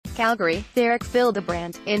Calgary,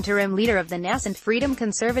 Fildebrandt, interim leader of the nascent Freedom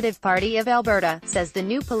Conservative Party of Alberta, says the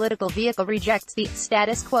new political vehicle rejects the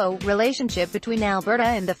status quo relationship between Alberta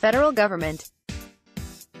and the federal government.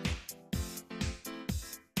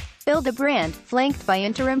 Fildebrandt, flanked by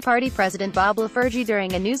interim party president Bob Laferge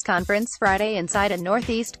during a news conference Friday inside a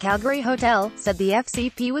northeast Calgary hotel, said the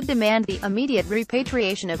FCP would demand the immediate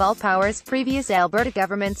repatriation of all powers previous Alberta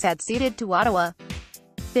governments had ceded to Ottawa.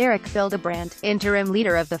 Fildebrandt, interim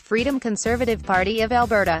leader of the Freedom Conservative Party of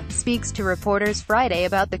Alberta, speaks to reporters Friday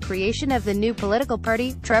about the creation of the new political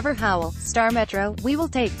party. Trevor Howell, Star Metro, "We will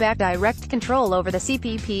take back direct control over the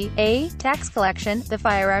CPP, tax collection, the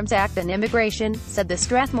Firearms Act and immigration," said the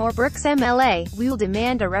Strathmore Brooks MLA. "We will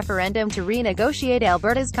demand a referendum to renegotiate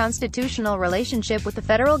Alberta's constitutional relationship with the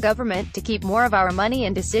federal government, to keep more of our money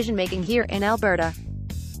and decision-making here in Alberta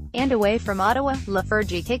and away from Ottawa."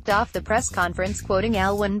 Laferge kicked off the press conference quoting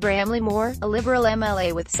Alwyn Bramley-Moore, a Liberal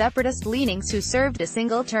MLA with separatist leanings who served a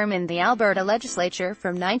single term in the Alberta legislature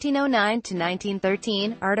from 1909 to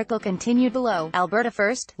 1913. Article continued below. "Alberta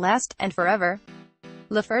first, last, and forever,"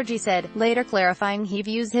 Laferge said, later clarifying he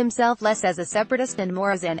views himself less as a separatist and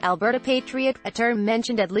more as an Alberta patriot, a term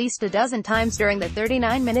mentioned at least a dozen times during the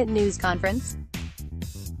 39-minute news conference.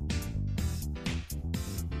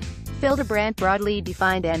 Fildebrandt broadly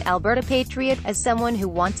defined an Alberta patriot as someone who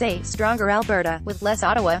wants a stronger Alberta, with less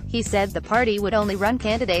Ottawa. He said the party would only run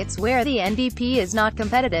candidates where the NDP is not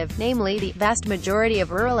competitive, namely the vast majority of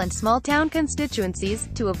rural and small-town constituencies,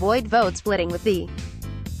 to avoid vote splitting with the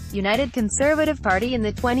United Conservative Party in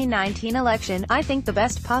the 2019 election. "I think the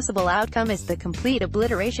best possible outcome is the complete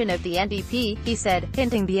obliteration of the NDP," he said,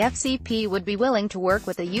 hinting the FCP would be willing to work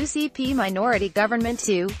with a UCP minority government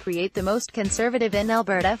to create the most conservative and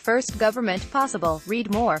Alberta first government possible.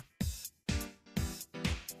 Read more.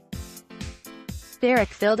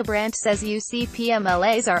 Fildebrandt says UCP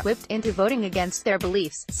MLAs are whipped into voting against their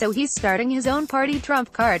beliefs, so he's starting his own party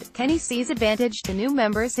trump card. Can he seize advantage to new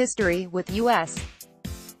members' history with U.S.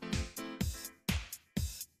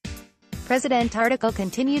 President? Article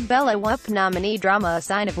continued. Bella Whoop nominee drama, a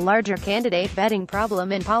sign of larger candidate vetting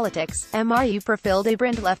problem in politics. MRU Pro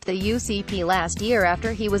Fildebrandt left the UCP last year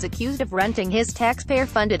after he was accused of renting his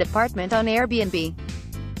taxpayer-funded apartment on Airbnb.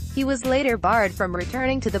 He was later barred from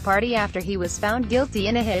returning to the party after he was found guilty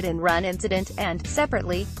in a hit-and-run incident, and,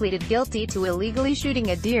 separately, pleaded guilty to illegally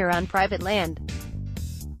shooting a deer on private land.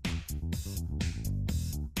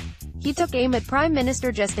 He took aim at Prime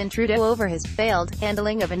Minister Justin Trudeau over his failed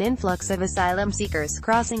handling of an influx of asylum seekers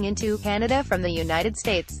crossing into Canada from the United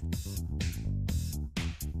States.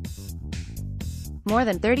 More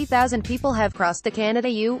than 30,000 people have crossed the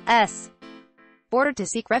Canada-US border to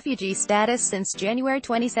seek refugee status since January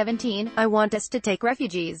 2017. "I want us to take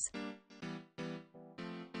refugees.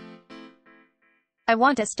 I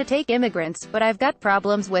want us to take immigrants, but I've got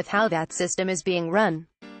problems with how that system is being run,"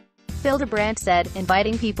 Fildebrandt said.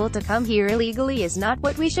 "Inviting people to come here illegally is not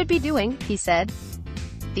what we should be doing," he said.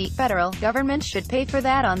 "The federal government should pay for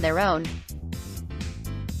that on their own.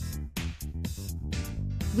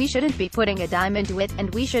 We shouldn't be putting a dime into it, and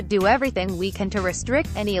we should do everything we can to restrict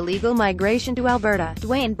any illegal migration to Alberta."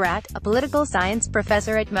 Dwayne Bratt, a political science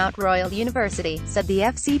professor at Mount Royal University, said the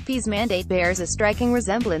FCP's mandate bears a striking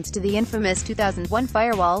resemblance to the infamous 2001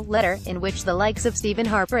 Firewall letter, in which the likes of Stephen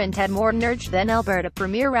Harper and Ted Morton urged then Alberta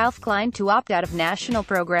Premier Ralph Klein to opt out of national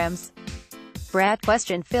programs. Bratt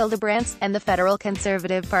questioned Fildebrandt's and the federal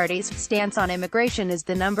Conservative Party's stance on immigration as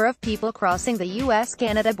the number of people crossing the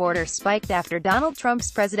U.S.-Canada border spiked after Donald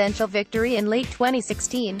Trump's presidential victory in late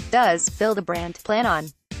 2016. Does Fildebrandt plan on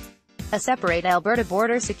a separate Alberta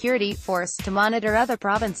border security force to monitor other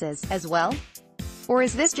provinces as well? Or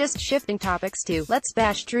is this just shifting topics to "let's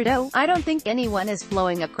bash Trudeau"? "I don't think anyone is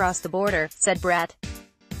flowing across the border," said Bratt.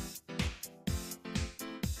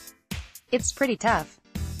 "It's pretty tough.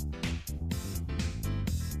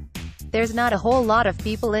 There's not a whole lot of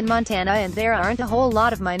people in Montana, and there aren't a whole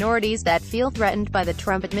lot of minorities that feel threatened by the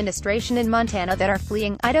Trump administration in Montana that are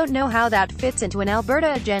fleeing. I don't know how that fits into an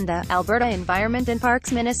Alberta agenda." Alberta Environment and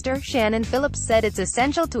Parks Minister Shannon Phillips said it's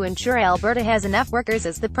essential to ensure Alberta has enough workers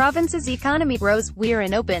as the province's economy grows. "We're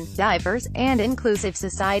an open, diverse, and inclusive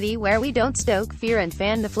society where we don't stoke fear and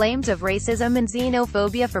fan the flames of racism and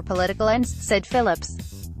xenophobia for political ends," said Phillips.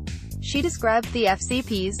 She described the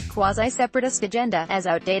FCP's quasi-separatist agenda as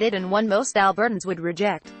outdated and one most Albertans would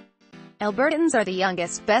reject. "Albertans are the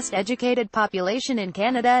youngest, best-educated population in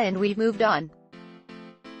Canada, and we've moved on.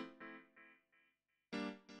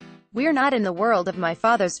 We're not in the world of my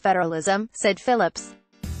father's federalism," said Phillips.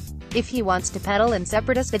 If he wants to peddle an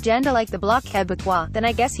separatist agenda like the Bloc Québécois, then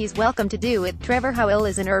I guess he's welcome to do it. Trevor Howell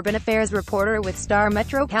is an urban affairs reporter with Star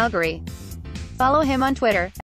Metro Calgary. Follow him on Twitter